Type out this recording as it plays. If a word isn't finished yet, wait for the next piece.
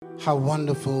How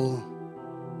wonderful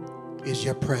is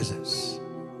your presence.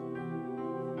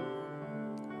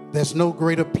 There's no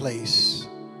greater place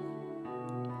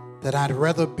that I'd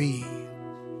rather be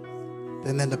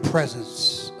than in the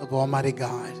presence of Almighty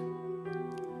God.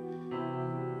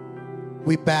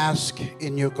 We bask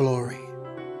in your glory.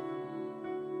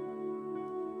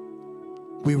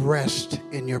 We rest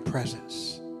in your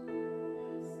presence.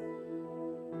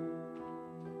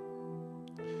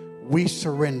 We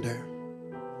surrender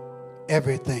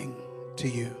everything to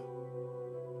you.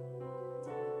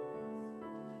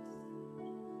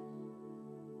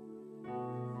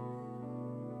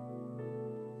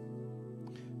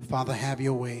 Father, have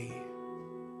your way.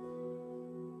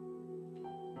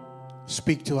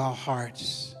 Speak to our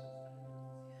hearts.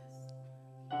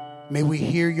 May we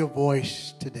hear your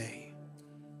voice today.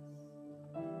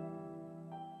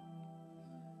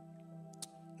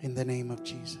 In the name of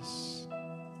Jesus.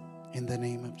 In the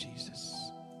name of Jesus.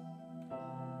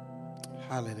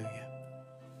 Hallelujah.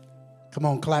 Come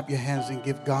on, clap your hands and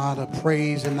give God a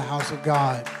praise in the house of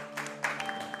God.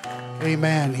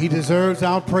 Amen. He deserves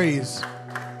our praise.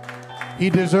 He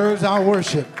deserves our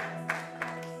worship.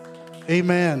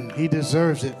 Amen. He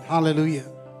deserves it. Hallelujah.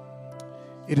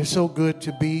 It is so good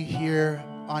to be here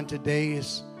on today.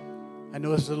 I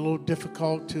know it's a little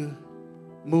difficult to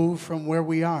move from where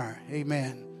we are.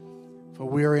 Amen. For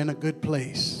we are in a good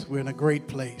place. We're in a great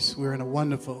place. We're in a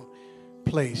wonderful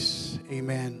place.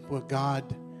 Amen. Where God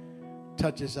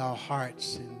touches our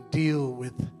hearts and deal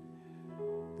with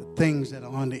the things that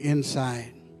are on the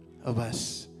inside of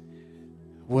us.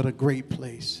 What a great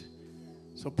place.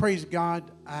 So praise God.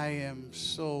 I am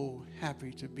so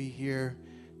happy to be here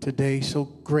today. So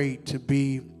great to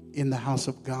be in the house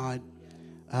of God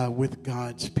with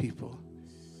God's people.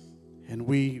 And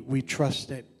we trust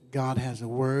that God has a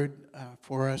word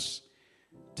for us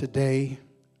today.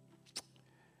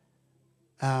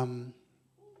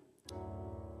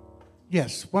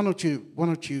 Yes, why don't you,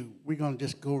 we're going to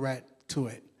just go right to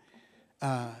it.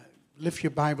 Lift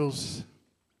your Bibles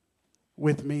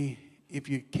with me if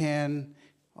you can,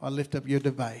 or lift up your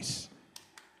device.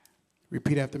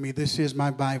 Repeat after me. This is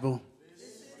my Bible.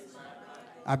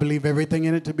 I believe everything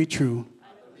in it to be true.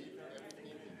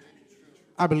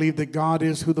 I believe that God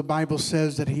is who the Bible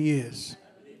says that he is.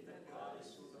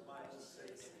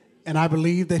 And I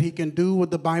believe that he can do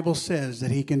what the Bible says that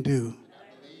he can do.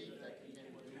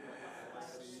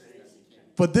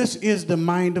 For this is the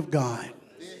mind of God.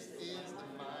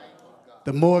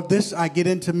 The more of this I get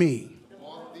into me,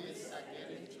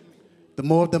 the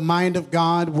more of the mind of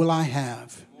God will I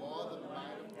have.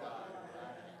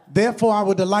 Therefore, I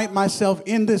will delight myself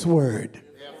in this word.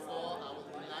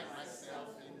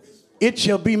 It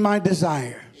shall be my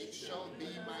desire,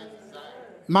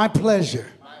 my pleasure.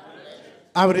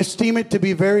 I would esteem it to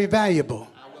be very valuable.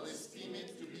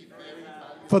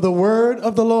 For the word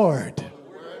of the Lord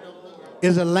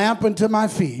is a lamp unto my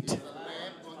feet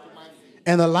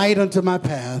and a light unto my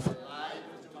path.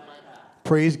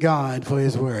 Praise God for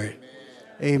his word.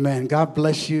 Amen. God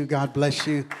bless you. God bless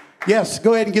you. Yes,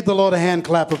 go ahead and give the Lord a hand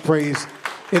clap of praise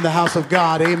in the house of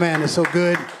God. Amen. It's so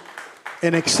good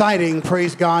and exciting,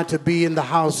 praise God, to be in the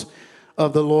house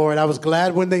of the Lord. I was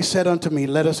glad when they said unto me,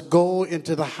 let us go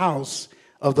into the house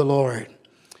of the Lord.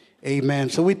 Amen.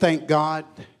 So we thank God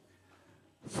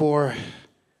for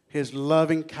his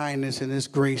loving kindness and his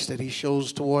grace that he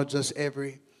shows towards us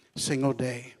every single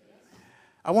day.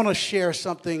 I want to share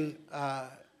something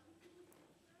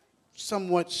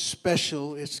somewhat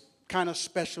special. It's kind of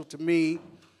special to me.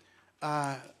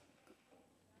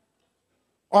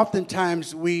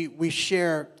 Oftentimes we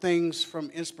share things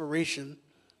from inspiration,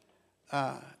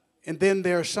 and then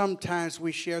there are sometimes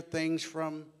we share things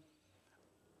from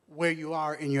where you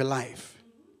are in your life.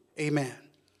 Amen.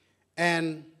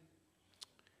 And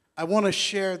I want to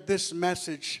share this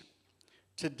message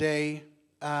today.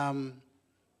 As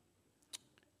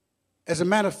a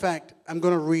matter of fact, I'm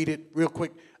going to read it real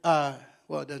quick.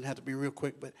 Well, it doesn't have to be real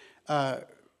quick, but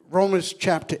Romans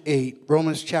chapter 8.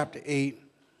 Romans chapter 8.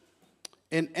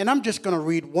 And I'm just going to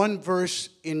read one verse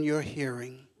in your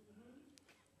hearing.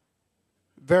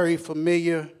 Very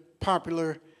familiar,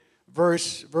 popular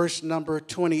verse number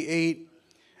 28.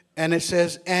 And it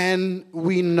says, and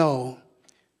we know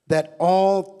that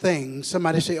all things,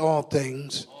 somebody say all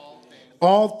things,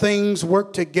 all things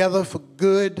work together for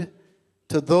good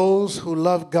to those who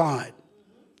love God,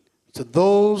 to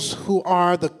those who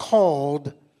are the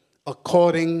called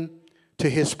according to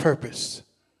his purpose.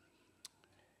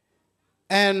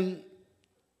 And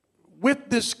with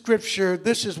this scripture,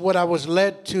 this is what I was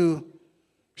led to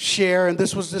share, and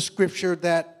this was the scripture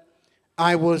that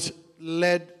I was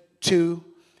led to.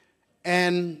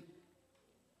 And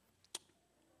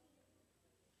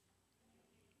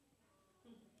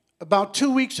About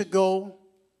 2 weeks ago,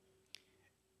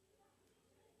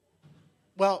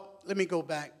 well, let me go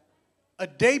back. A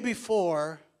day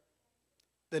before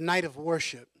the night of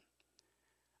worship,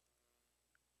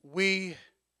 we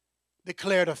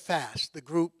declared a fast. The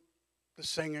group, the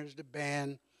singers, the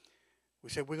band,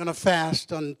 we said we're going to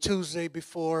fast on Tuesday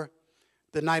before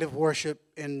the night of worship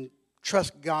and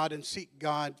trust God and seek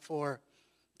God for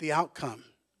the outcome.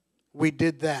 We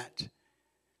did that.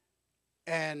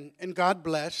 And God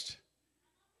blessed.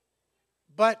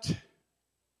 But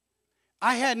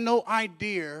I had no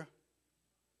idea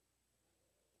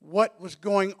what was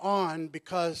going on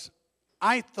because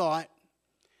I thought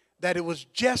that it was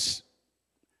just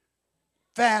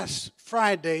Fast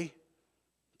Friday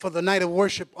for the night of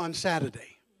worship on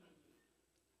Saturday.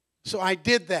 So I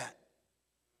did that.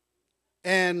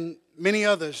 And many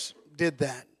others did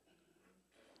that.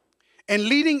 And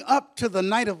leading up to the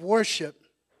night of worship,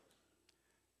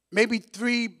 maybe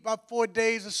about 4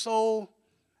 days or so,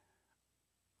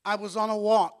 I was on a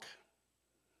walk.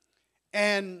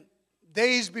 And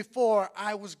days before,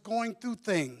 I was going through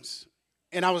things.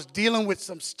 And I was dealing with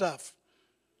some stuff.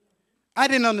 I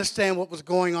didn't understand what was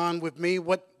going on with me,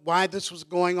 why this was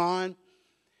going on.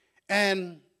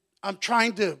 And I'm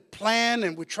trying to plan,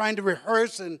 and we're trying to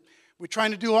rehearse, and we're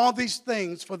trying to do all these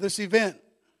things for this event.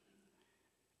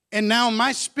 And now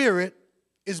my spirit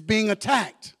is being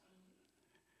attacked.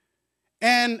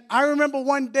 And I remember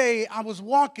one day I was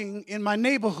walking in my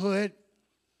neighborhood,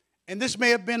 and this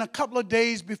may have been a couple of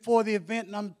days before the event,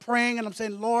 and I'm praying and I'm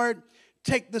saying, Lord,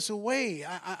 take this away.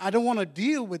 I don't want to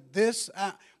deal with this.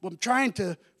 I'm trying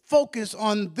to focus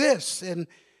on this. And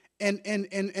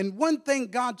one thing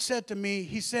God said to me,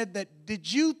 he said that,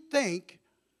 did you think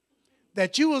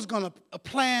that you was going to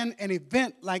plan an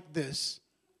event like this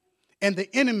and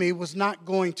the enemy was not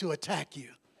going to attack you?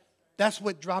 That's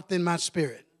what dropped in my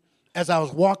spirit as I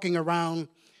was walking around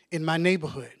in my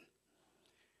neighborhood.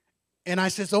 And I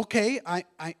says, okay,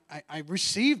 I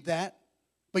received that,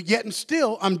 but yet and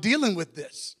still I'm dealing with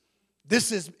this.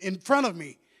 This is in front of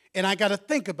me, and I got to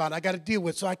think about it. I got to deal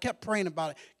with it. So I kept praying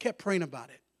about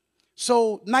it,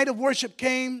 So night of worship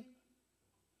came,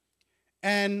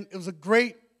 and it was a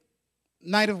great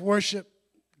night of worship.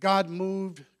 God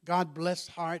moved. God blessed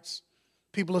hearts.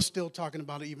 People are still talking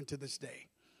about it even to this day.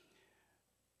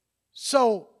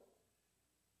 So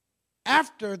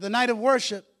after the night of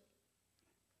worship,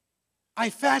 I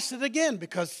fasted again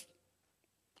because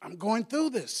I'm going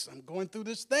through this. I'm going through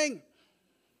this thing.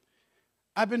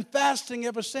 I've been fasting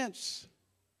ever since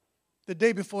the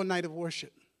day before night of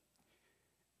worship.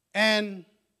 And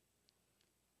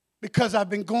because I've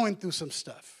been going through some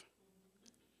stuff.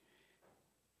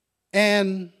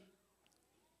 And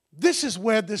this is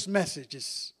where this message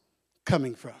is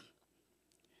coming from.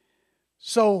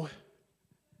 So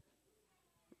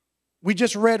we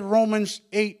just read Romans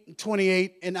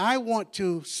 8:28, and I want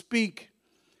to speak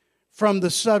from the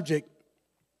subject,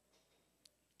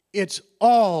 it's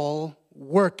all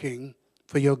working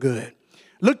for your good.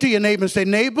 Look to your neighbor and say,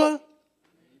 neighbor,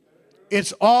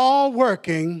 it's all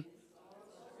working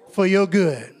for your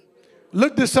good.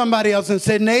 Look to somebody else and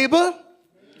say, neighbor,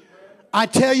 I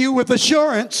tell you with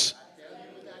assurance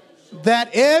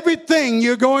that everything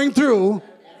you're going through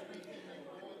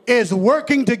is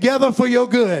working together for your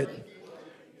good.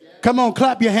 Come on,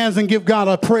 clap your hands and give God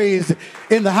a praise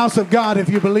in the house of God if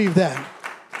you believe that.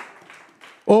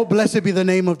 Oh, blessed be the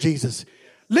name of Jesus.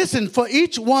 Listen, for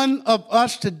each one of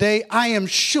us today, I am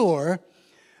sure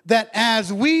that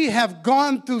as we have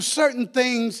gone through certain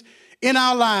things in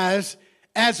our lives,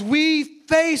 as we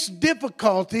face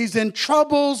difficulties and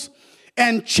troubles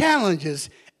and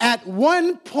challenges, at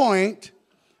one point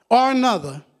or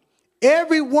another,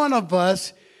 every one of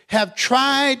us have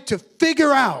tried to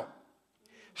figure out,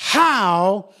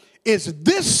 how is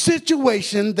this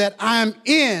situation that I'm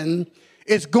in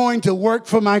is going to work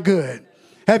for my good?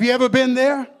 Have you ever been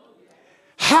there?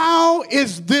 How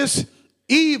is this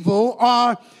evil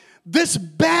or this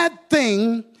bad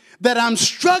thing that I'm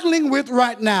struggling with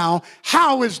right now,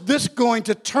 how is this going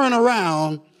to turn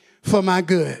around for my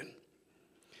good?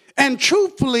 And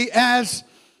truthfully, as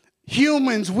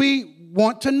humans, we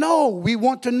want to know. We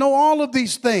want to know all of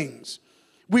these things.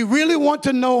 We really want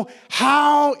to know,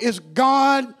 how is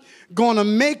God going to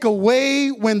make a way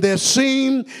when there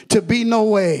seemed to be no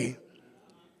way?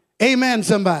 Amen,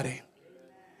 somebody.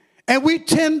 And we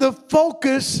tend to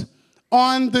focus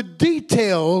on the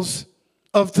details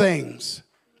of things.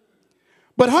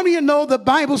 But how do you know the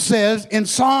Bible says in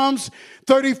Psalms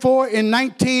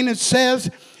 34:19, it says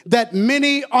that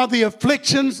many are the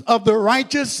afflictions of the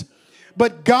righteous,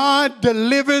 but God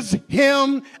delivers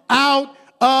him out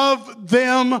of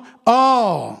them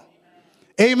all.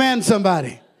 Amen,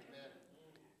 somebody.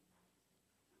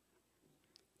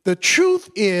 The truth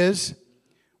is,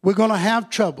 we're going to have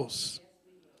troubles.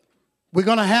 We're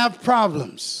going to have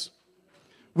problems.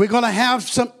 We're going to have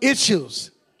some issues.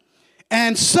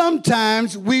 And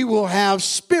sometimes we will have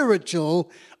spiritual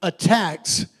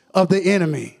attacks of the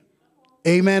enemy.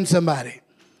 Amen, somebody.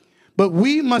 But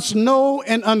we must know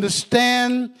and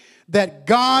understand that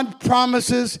God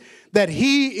promises that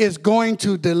he is going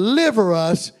to deliver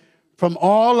us from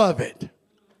all of it.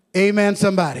 Amen,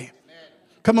 somebody.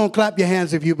 Come on, clap your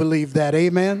hands if you believe that.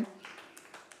 Amen.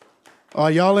 Oh,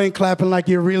 y'all ain't clapping like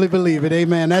you really believe it.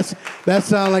 Amen. That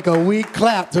sounds like a weak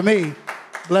clap to me.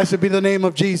 Blessed be the name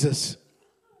of Jesus.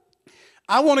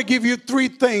 I want to give you three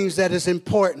things that is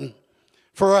important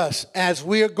for us as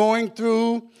we are going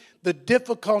through the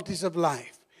difficulties of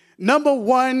life. Number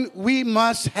one, we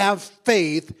must have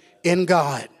faith in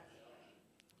God.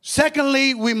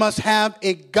 Secondly, we must have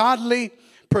a godly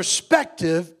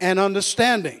perspective and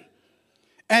understanding.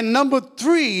 And number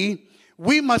three,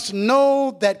 we must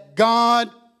know that God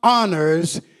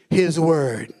honors his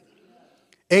word.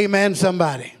 Amen,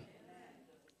 somebody.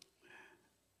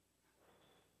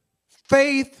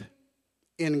 Faith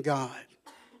in God.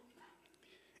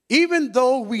 Even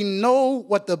though we know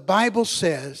what the Bible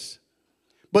says,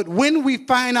 but when we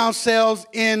find ourselves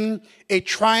in a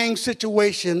trying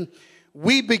situation,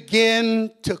 we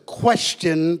begin to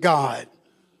question God.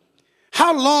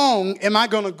 How long am I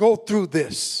going to go through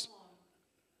this?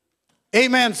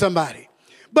 Amen, somebody.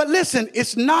 But listen,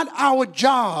 it's not our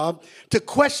job to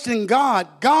question God.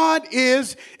 God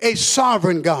is a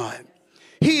sovereign God.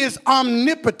 He is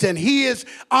omnipotent. He is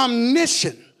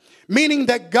omniscient, meaning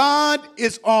that God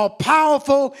is all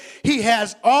powerful. He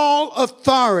has all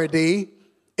authority.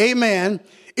 Amen.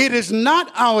 It is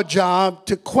not our job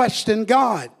to question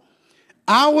God.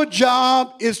 Our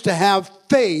job is to have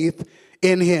faith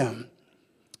in him.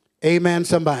 Amen,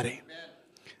 somebody. Amen.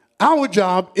 Our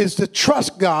job is to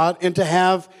trust God and to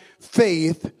have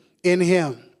faith in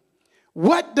him.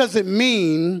 What does it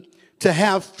mean to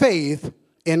have faith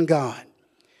in God?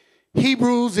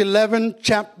 Hebrews 11,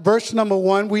 verse number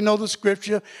 1, we know the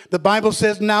scripture. The Bible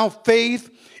says, now faith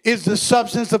is the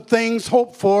substance of things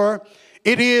hoped for.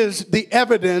 It is the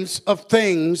evidence of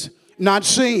things not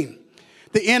seen.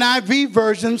 The NIV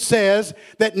version says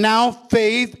that now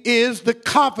faith is the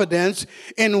confidence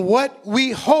in what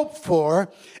we hope for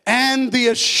and the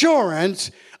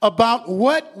assurance about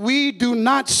what we do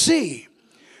not see.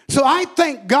 So I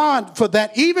thank God for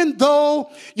that. Even though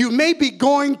you may be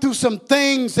going through some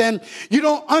things and you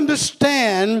don't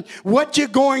understand what you're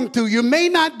going through, you may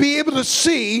not be able to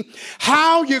see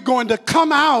how you're going to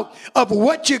come out of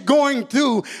what you're going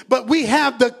through, but we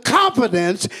have the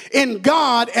confidence in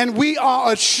God and we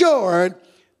are assured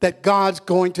that God's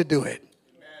going to do it.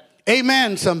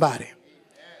 Amen, somebody.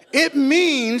 It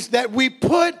means that we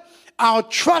put our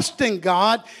trust in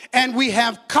God and we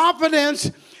have confidence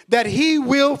that he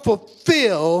will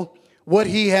fulfill what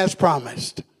he has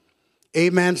promised.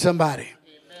 Amen, somebody.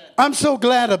 Amen. I'm so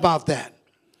glad about that.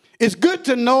 It's good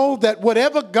to know that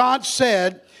whatever God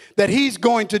said that he's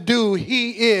going to do,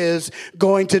 he is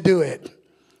going to do it.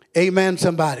 Amen,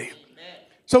 somebody. Amen.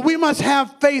 So we must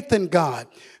have faith in God.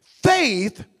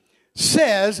 Faith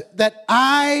says that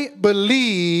I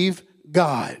believe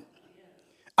God.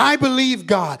 I believe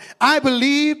God. I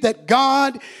believe that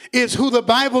God is who the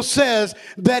Bible says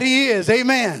that he is.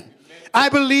 Amen. I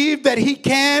believe that he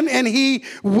can and he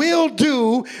will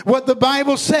do what the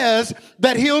Bible says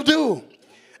that he'll do.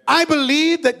 I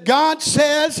believe that God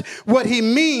says what he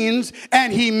means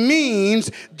and he means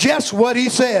just what he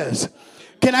says.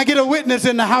 Can I get a witness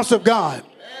in the house of God?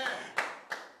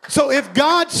 So if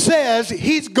God says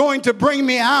he's going to bring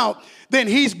me out, then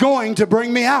he's going to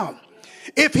bring me out.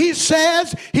 If he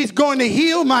says he's going to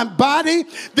heal my body,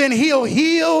 then he'll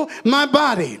heal my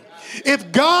body.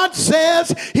 If God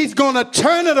says he's going to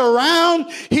turn it around,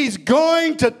 he's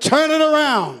going to turn it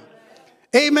around.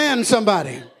 Amen,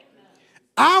 somebody.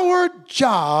 Our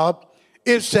job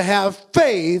is to have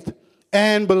faith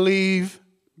and believe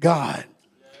God.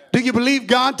 Do you believe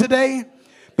God today?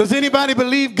 Does anybody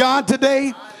believe God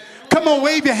today? Come on,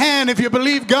 wave your hand if you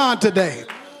believe God today.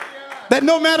 That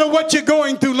no matter what you're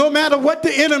going through, no matter what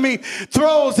the enemy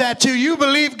throws at you, you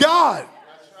believe God.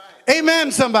 Right.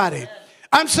 Amen, somebody.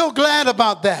 I'm so glad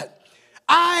about that.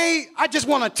 I just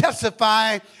want to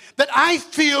testify that I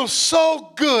feel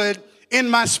so good in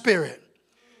my spirit.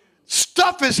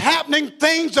 Stuff is happening.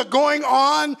 Things are going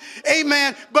on.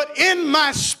 Amen. But in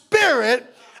my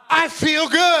spirit, I feel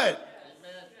good.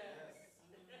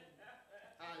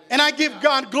 And I give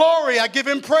God glory. I give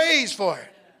him praise for it.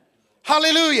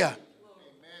 Hallelujah.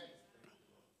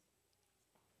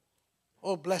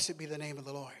 Oh, blessed be the name of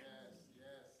the Lord.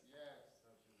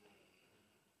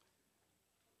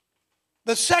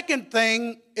 The second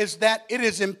thing is that it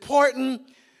is important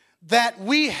that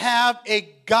we have a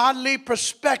godly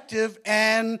perspective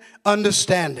and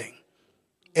understanding.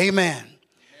 Amen.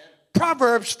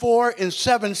 Proverbs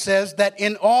 4:7 says that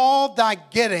in all thy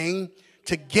getting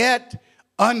to get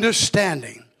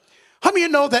understanding. How many of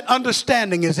you know that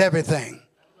understanding is everything?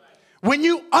 When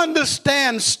you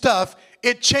understand stuff,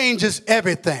 it changes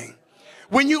everything.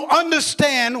 When you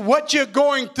understand what you're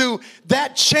going through,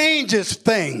 that changes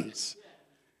things.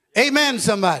 Amen,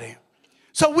 somebody.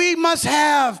 So we must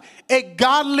have a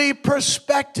godly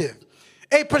perspective.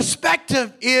 A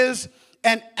perspective is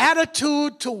an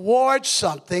attitude towards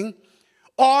something,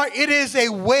 or it is a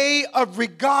way of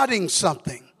regarding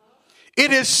something.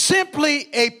 It is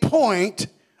simply a point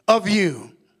of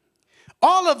view.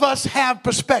 All of us have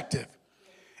perspective.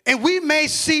 And we may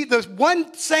see the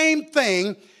one same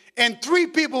thing, and three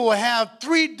people will have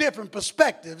three different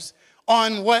perspectives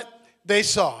on what they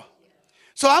saw.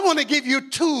 So I want to give you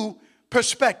two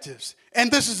perspectives, and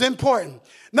this is important.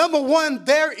 Number one,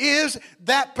 there is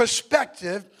that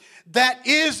perspective that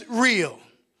is real.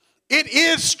 It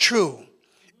is true.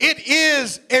 It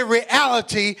is a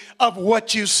reality of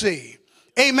what you see.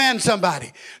 Amen,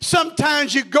 somebody.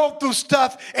 Sometimes you go through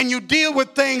stuff and you deal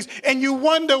with things and you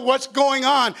wonder what's going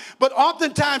on. But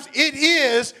oftentimes it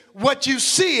is what you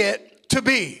see it to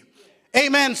be.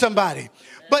 Amen, somebody.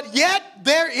 But yet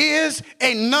there is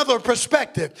another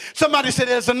perspective. Somebody said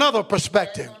there's another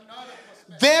perspective.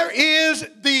 There is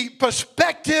the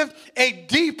perspective, a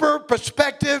deeper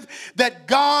perspective that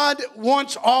God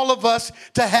wants all of us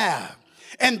to have.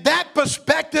 And that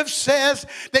perspective says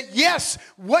that, yes,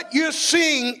 what you're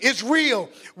seeing is real.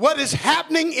 What is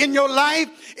happening in your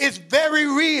life is very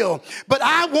real. But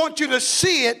I want you to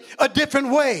see it a different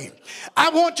way.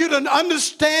 I want you to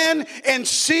understand and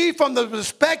see from the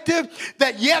perspective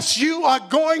that, yes, you are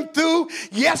going through.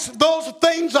 Yes, those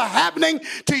things are happening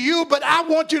to you, but I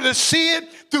want you to see it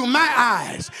through my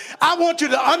eyes. I want you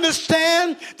to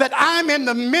understand that I'm in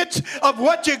the midst of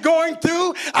what you're going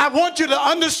through. I want you to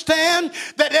understand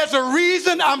that there's a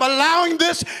reason I'm allowing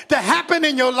this to happen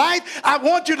in your life. I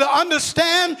want you to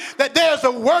understand that there's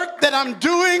a work that I'm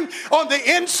doing on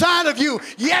the inside of you.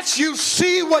 Yes, you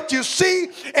see what you see,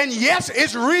 and yes,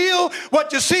 it's real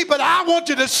what you see, but I want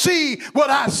you to see what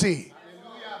I see.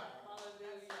 Hallelujah.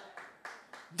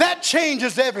 That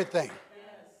changes everything.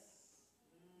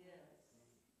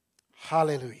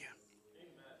 Hallelujah.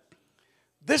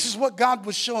 This is what God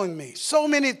was showing me. So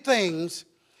many things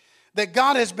that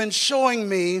God has been showing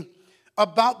me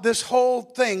about this whole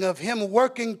thing of him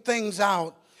working things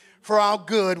out for our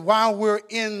good while we're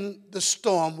in the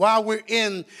storm, while we're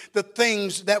in the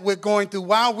things that we're going through,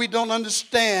 while we don't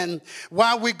understand,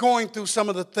 while we're going through some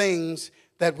of the things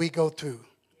that we go through.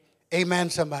 Amen,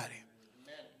 somebody.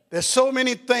 Amen. There's so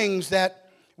many things that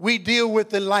we deal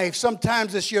with in life.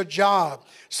 Sometimes it's your job.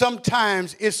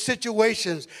 Sometimes it's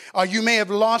situations, or you may have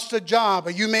lost a job,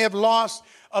 or you may have lost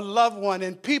a loved one,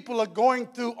 and people are going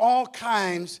through all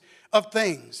kinds of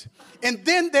things. And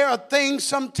then there are things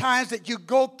sometimes that you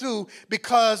go through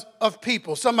because of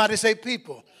people. Somebody say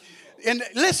people. And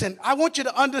listen, I want you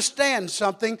to understand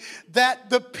something, that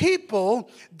the people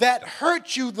that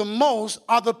hurt you the most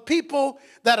are the people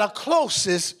that are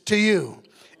closest to you.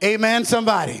 Amen,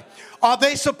 somebody. Are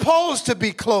they supposed to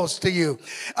be close to you?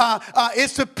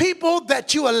 It's the people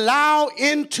that you allow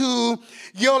into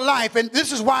your life. And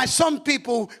this is why some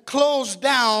people close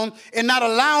down and not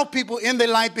allow people in their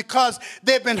life, because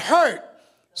they've been hurt.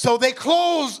 So they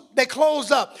close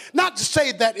up. Not to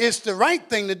say that it's the right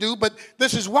thing to do, but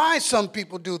this is why some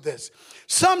people do this.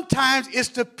 Sometimes it's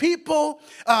the people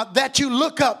that you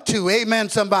look up to. Amen,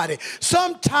 somebody.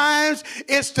 Sometimes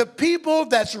it's the people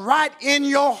that's right in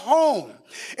your home.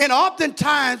 And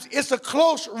oftentimes it's a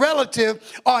close relative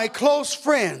or a close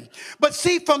friend. But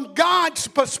see, from God's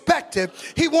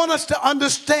perspective, he wants us to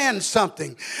understand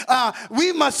something.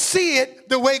 We must see it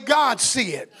the way God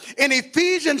sees it. In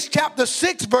Ephesians chapter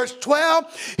 6, verse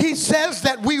 12, he says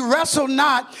that we wrestle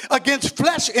not against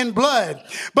flesh and blood,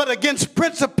 but against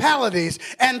principalities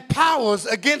and powers,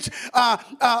 against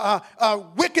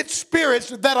wicked spirits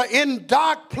that are in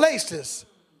dark places,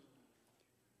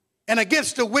 and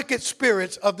against the wicked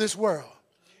spirits of this world.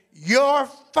 Your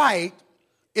fight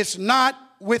is not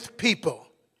with people.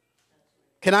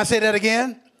 Can I say that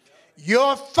again?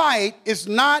 Your fight is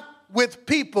not with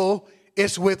people,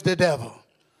 it's with the devil.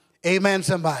 Amen,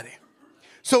 somebody.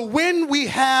 So when we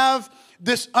have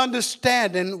this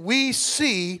understanding, we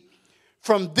see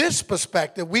from this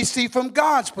perspective, we see from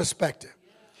God's perspective.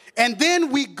 And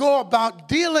then we go about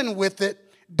dealing with it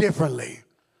differently.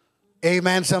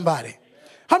 Amen, somebody.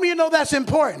 How many of you know that's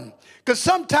important? Because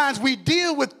sometimes we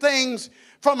deal with things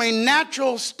from a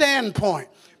natural standpoint.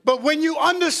 But when you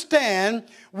understand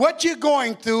what you're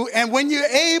going through and when you're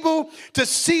able to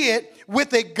see it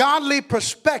with a godly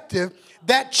perspective,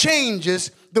 that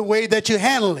changes the way that you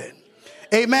handle it.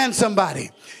 Amen, somebody.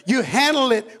 You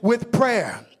handle it with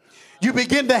prayer. You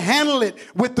begin to handle it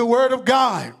with the word of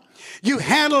God. You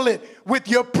handle it with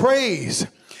your praise.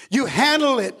 You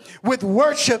handle it with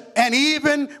worship and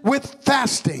even with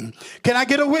fasting. Can I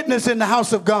get a witness in the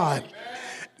house of God?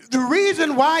 The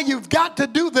reason why you've got to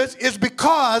do this is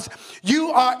because you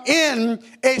are in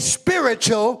a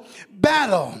spiritual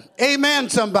battle. Amen,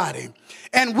 somebody.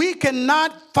 And we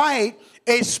cannot fight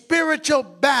a spiritual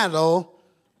battle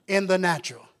in the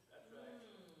natural.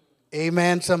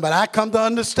 Amen, somebody. I come to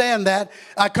understand that.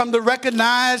 I come to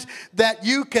recognize that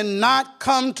you cannot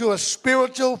come to a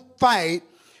spiritual fight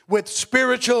with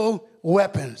spiritual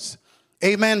weapons.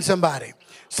 Amen, somebody.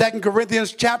 2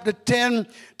 Corinthians chapter 10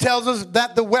 tells us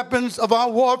that the weapons of our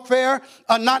warfare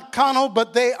are not carnal,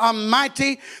 but they are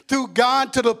mighty through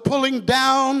God to the pulling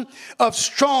down of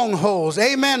strongholds.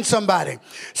 Amen, somebody.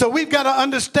 So we've got to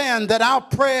understand that our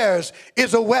prayers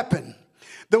is a weapon.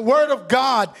 The word of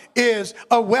God is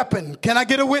a weapon. Can I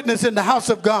get a witness in the house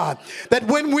of God? That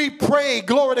when we pray,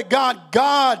 glory to God,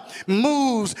 God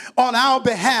moves on our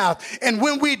behalf. And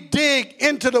when we dig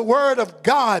into the word of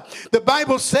God, the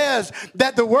Bible says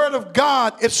that the word of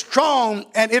God is strong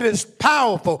and it is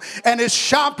powerful and is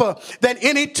sharper than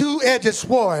any two-edged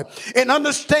sword. And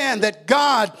understand that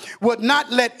God would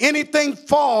not let anything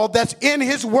fall that's in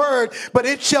his word, but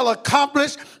it shall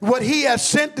accomplish what he has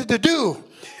sent it to do.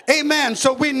 Amen.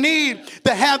 So we need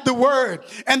to have the word.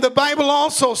 And the Bible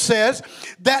also says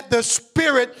that the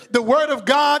Spirit, the word of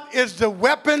God is the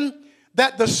weapon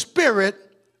that the Spirit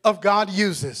of God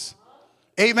uses.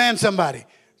 Amen, somebody.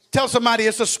 Tell somebody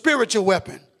it's a spiritual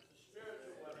weapon.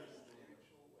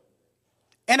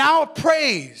 And our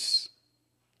praise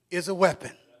is a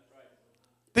weapon.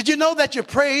 Did you know that your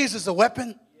praise is a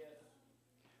weapon?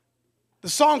 The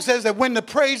song says that when the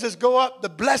praises go up, the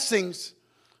blessings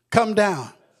come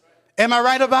down. Am I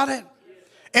right about it?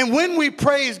 And when we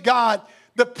praise God,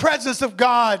 the presence of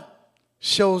God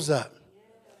shows up.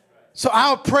 So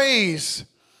our praise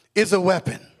is a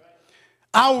weapon.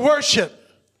 Our worship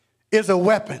is a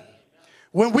weapon.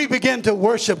 When we begin to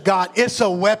worship God, it's a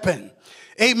weapon.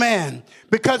 Amen.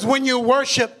 Because when you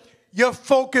worship, your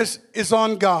focus is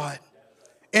on God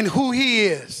and who he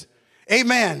is.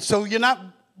 Amen. So you're not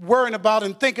worrying about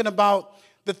and thinking about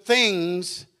the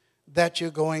things that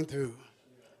you're going through.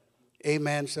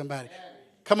 Amen, somebody.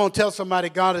 Come on, tell somebody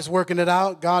God is working it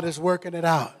out. God is working it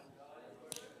out.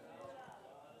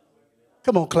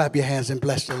 Come on, clap your hands and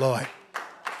bless the Lord.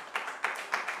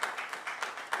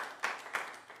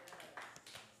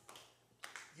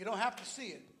 You don't have to see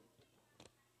it.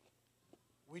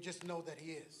 We just know that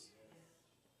he is.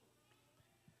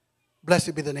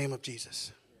 Blessed be the name of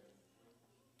Jesus.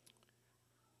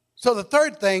 So the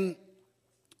third thing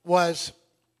was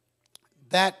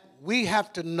that we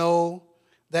have to know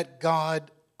that God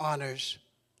honors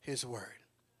his word.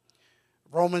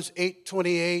 Romans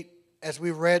 8:28, as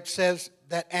we read, says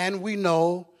that, and we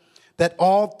know that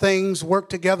all things work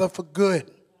together for good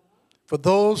for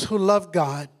those who love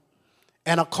God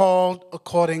and are called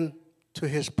according to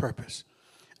his purpose.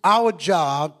 Our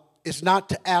job is not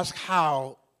to ask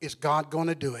how is God going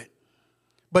to do it,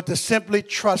 but to simply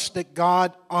trust that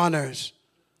God honors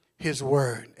his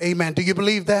word. Amen. Do you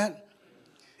believe that?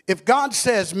 If God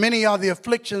says many are the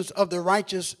afflictions of the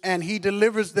righteous and he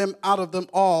delivers them out of them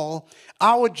all,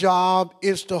 our job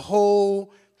is to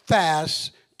hold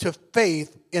fast to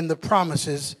faith in the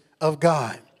promises of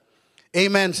God.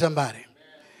 Amen, somebody. Amen.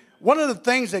 One of the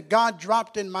things that God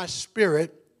dropped in my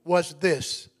spirit was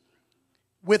this.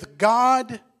 With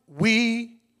God,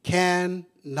 we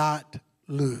cannot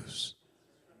lose.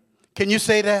 Can you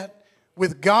say that?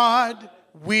 With God,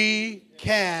 we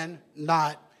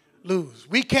cannot lose.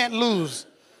 We can't lose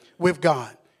with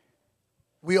God.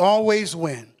 We always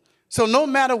win. So no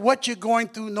matter what you're going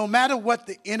through, no matter what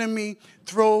the enemy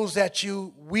throws at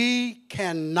you, we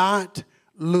cannot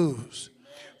lose.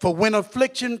 For when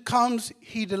affliction comes,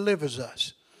 he delivers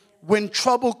us. When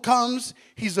trouble comes,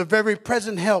 he's a very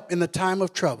present help in the time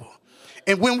of trouble.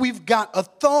 And when we've got a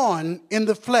thorn in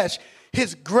the flesh,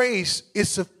 his grace is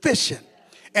sufficient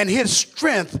and his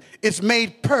strength is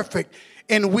made perfect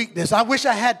in weakness. I wish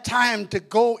I had time to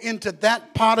go into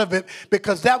that part of it,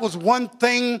 because that was one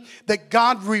thing that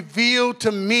God revealed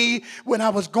to me when I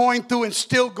was going through and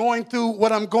still going through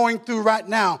what I'm going through right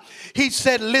now. He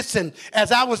said, listen,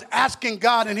 as I was asking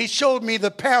God, and he showed me the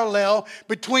parallel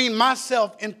between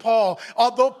myself and Paul.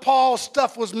 Although Paul's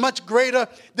stuff was much greater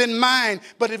than mine,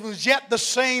 but it was yet the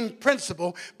same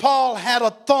principle. Paul had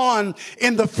a thorn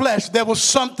in the flesh. There was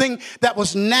something that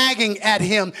was nagging at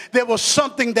him. There was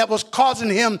something that was causing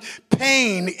him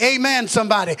pain. Amen,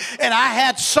 somebody. And I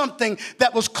had something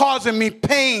that was causing me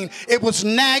pain. It was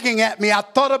nagging at me. I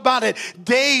thought about it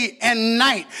day and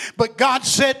night. But God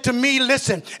said to me,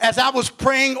 listen, as I was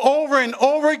praying over and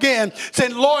over again,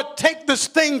 saying, Lord, take this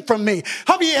thing from me.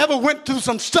 How many of you ever went through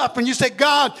some stuff and you say,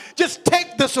 God, just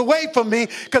take this away from me,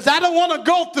 because I don't want to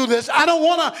go through this. I don't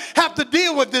want to have to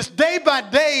deal with this day by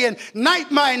day and night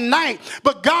by night.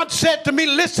 But God said to me,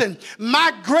 listen,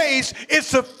 my grace is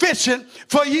sufficient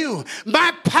for you.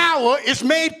 My power is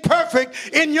made perfect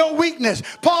in your weakness.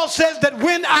 Paul says that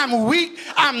when I'm weak,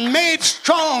 I'm made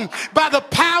strong by the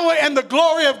power and the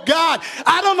glory of God.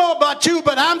 I don't know about you,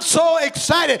 but I'm so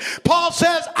excited. Paul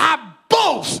says, I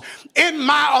boast in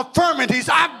my infirmities.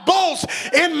 I boast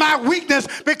in my weakness,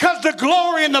 because the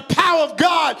glory and the power of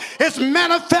God is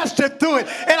manifested through it.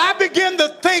 And I begin to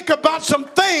think about some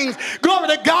things, glory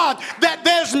to God, that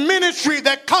there's ministry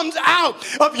that comes out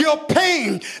of your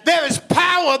pain. There is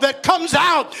power that comes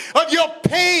out of your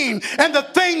pain and the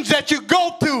things that you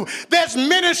go through. There's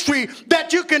ministry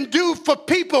that you can do for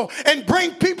people and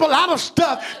bring people out of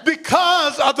stuff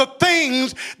because of the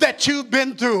things that you've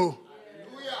been through.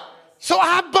 So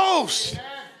I boast.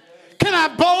 Can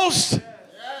I boast?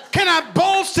 Can I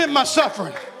boast in my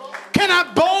suffering? Can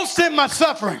I boast in my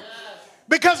suffering?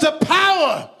 Because the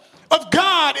power of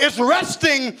God is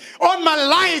resting on my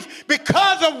life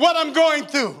because of what I'm going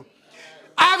through.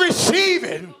 I receive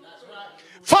it.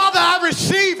 Father, I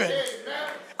receive it.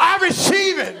 I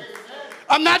receive it.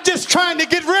 I'm not just trying to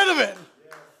get rid of it,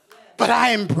 but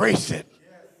I embrace it.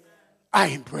 I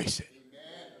embrace it.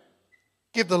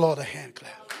 Give the Lord a hand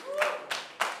clap.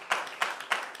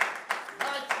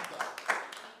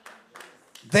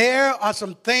 There are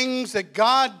some things that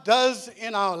God does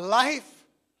in our life,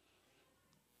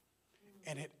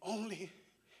 and it only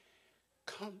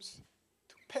comes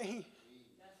to pain.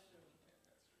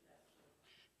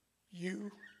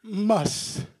 You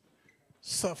must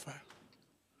suffer.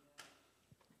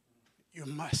 You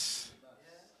must.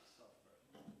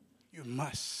 You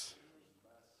must.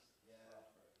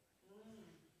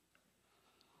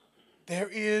 There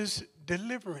is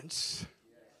deliverance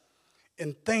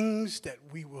in things that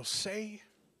we will say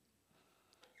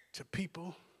to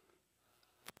people,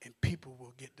 and people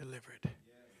will get delivered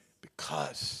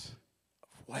because of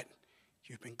what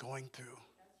you've been going through.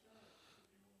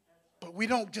 But we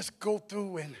don't just go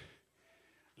through and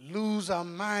lose our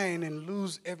mind and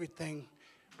lose everything.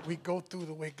 We go through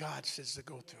the way God says to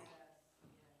go through.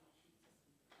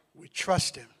 We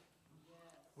trust him.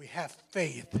 We have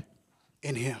faith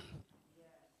in him.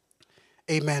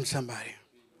 Amen, somebody.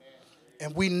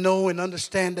 And we know and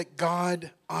understand that God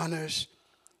honors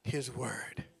his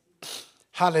word.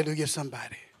 Hallelujah,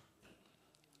 somebody.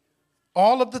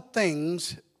 All of the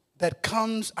things that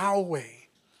comes our way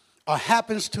or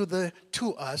happens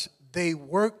to us, they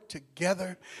work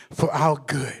together for our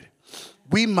good.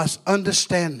 We must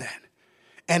understand that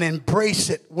and embrace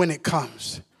it when it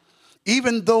comes.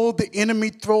 Even though the enemy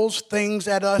throws things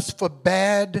at us for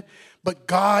bad, but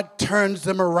God turns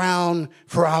them around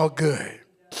for our good.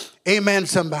 Amen,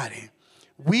 somebody.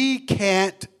 We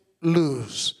can't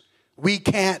lose. We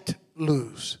can't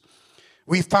lose.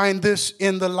 We find this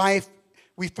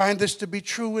to be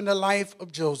true in the life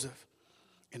of Joseph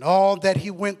and all that he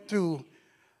went through,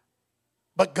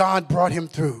 but God brought him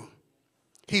through.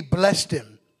 He blessed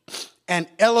him and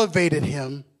elevated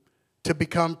him to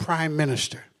become prime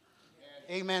minister.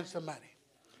 Amen, somebody.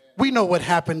 We know what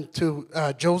happened to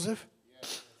Joseph.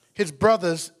 His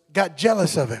brothers got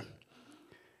jealous of him,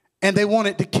 and they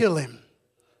wanted to kill him.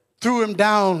 Threw him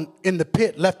down in the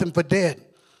pit, left him for dead.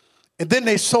 And then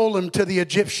they sold him to the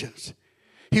Egyptians.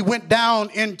 He went down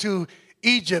into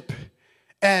Egypt,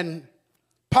 and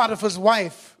Potiphar's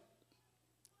wife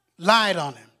lied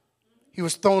on him. He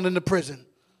was thrown into prison.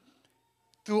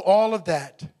 Through all of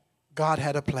that, God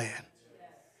had a plan.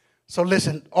 So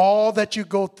listen, all that you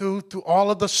go through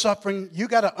all of the suffering, you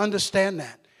got to understand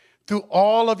that. Through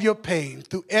all of your pain,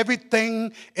 through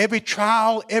everything, every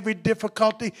trial, every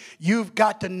difficulty, you've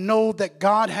got to know that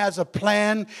God has a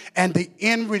plan, and the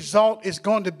end result is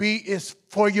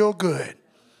for your good.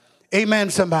 Amen,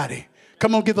 somebody.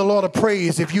 Come on, give the Lord a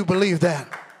praise if you believe that.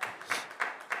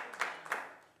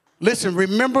 Listen,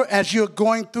 remember as you're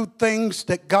going through things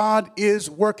that God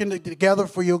is working together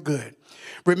for your good.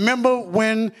 Remember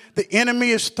when the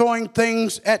enemy is throwing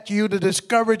things at you to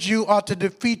discourage you or to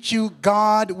defeat you,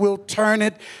 God will turn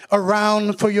it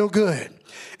around for your good.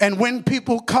 And when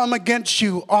people come against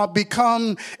you or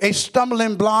become a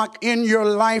stumbling block in your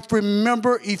life,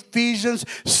 remember Ephesians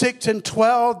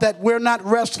 6:12, that we're not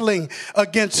wrestling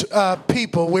against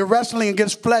people. We're wrestling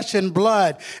against flesh and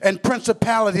blood and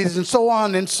principalities and so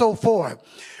on and so forth.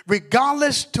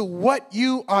 Regardless to what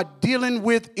you are dealing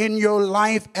with in your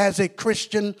life as a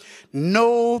Christian,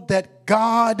 know that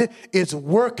God is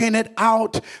working it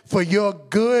out for your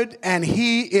good and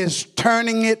he is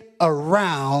turning it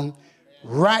around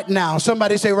right now.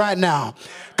 Somebody say right now.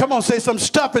 Come on, say some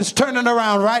stuff is turning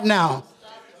around right now.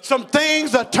 Some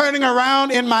things are turning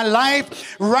around in my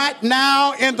life right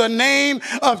now in the name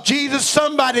of Jesus.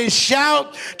 Somebody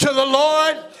shout to the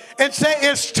Lord and say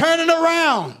it's turning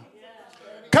around.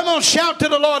 Come on, shout to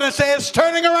the Lord and say it's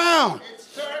turning around.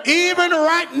 Even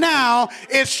right now,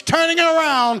 it's turning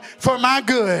around for my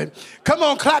good. Come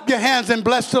on, clap your hands and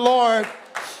bless the Lord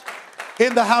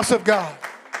in the house of God.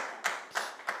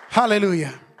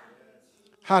 Hallelujah.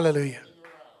 Hallelujah.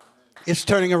 It's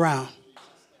turning around.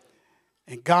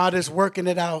 And God is working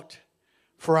it out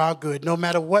for our good. No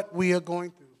matter what we are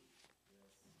going through.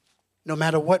 No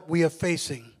matter what we are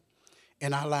facing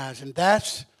in our lives. And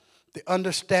that's the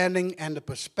understanding and the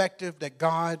perspective that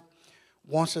God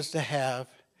wants us to have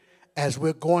as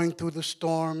we're going through the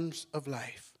storms of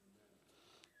life.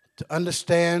 To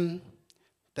understand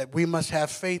that we must have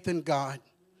faith in God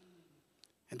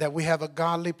and that we have a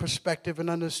godly perspective and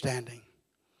understanding.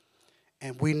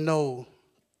 And we know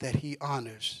that he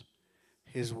honors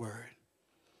his word.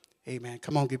 Amen.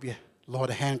 Come on, give your Lord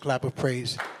a hand clap of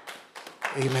praise.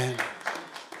 Amen.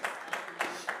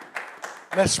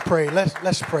 Let's pray.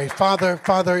 Let's pray.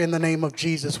 Father, in the name of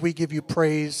Jesus, we give you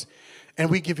praise and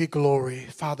we give you glory,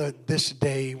 Father, this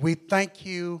day. We thank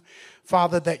you,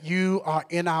 Father, that you are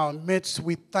in our midst.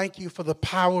 We thank you for the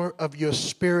power of your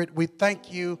Spirit. We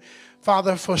thank you,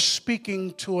 Father, for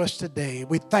speaking to us today.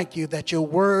 We thank you that your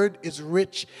word is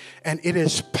rich and it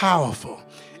is powerful.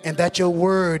 And that your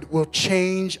word will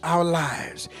change our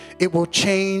lives. It will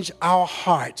change our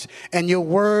hearts. And your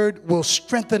word will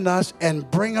strengthen us and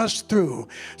bring us through.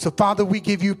 So, Father, we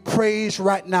give you praise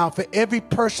right now for every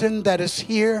person that is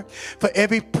here, for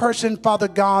every person, Father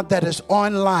God, that is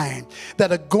online,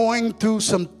 that are going through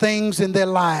some things in their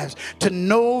lives, to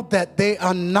know that they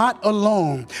are not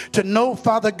alone, to know,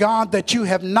 Father God, that you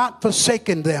have not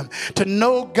forsaken them, to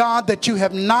know, God, that you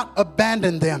have not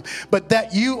abandoned them, but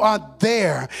that you are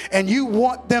there. And you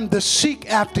want them to seek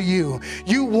after you.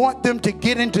 You want them to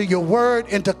get into your word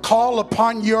and to call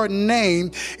upon your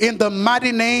name in the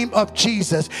mighty name of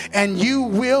Jesus. And you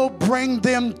will bring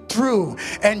them through.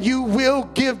 And you will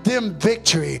give them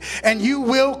victory. And you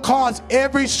will cause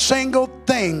every single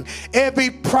thing, every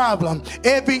problem,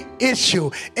 every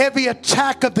issue, every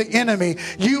attack of the enemy,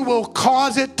 you will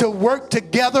cause it to work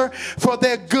together for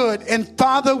their good. And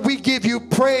Father, we give you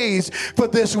praise for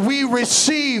this. We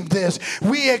receive this.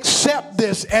 We accept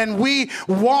this and we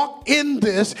walk in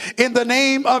this in the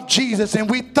name of Jesus. And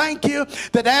we thank you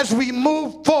that as we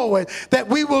move forward, that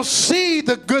we will see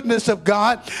the goodness of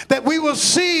God, that we will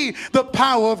see the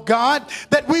power of God,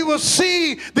 that we will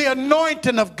see the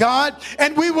anointing of God,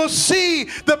 and we will see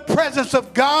the presence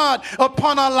of God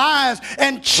upon our lives,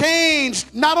 and change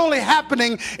not only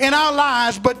happening in our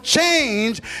lives, but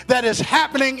change that is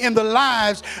happening in the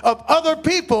lives of other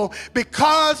people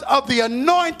because of the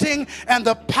anointing and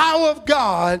the power of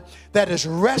God that is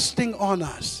resting on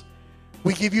us.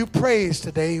 We give you praise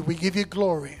today. We give you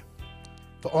glory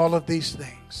for all of these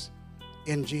things.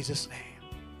 In Jesus'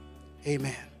 name,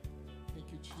 amen.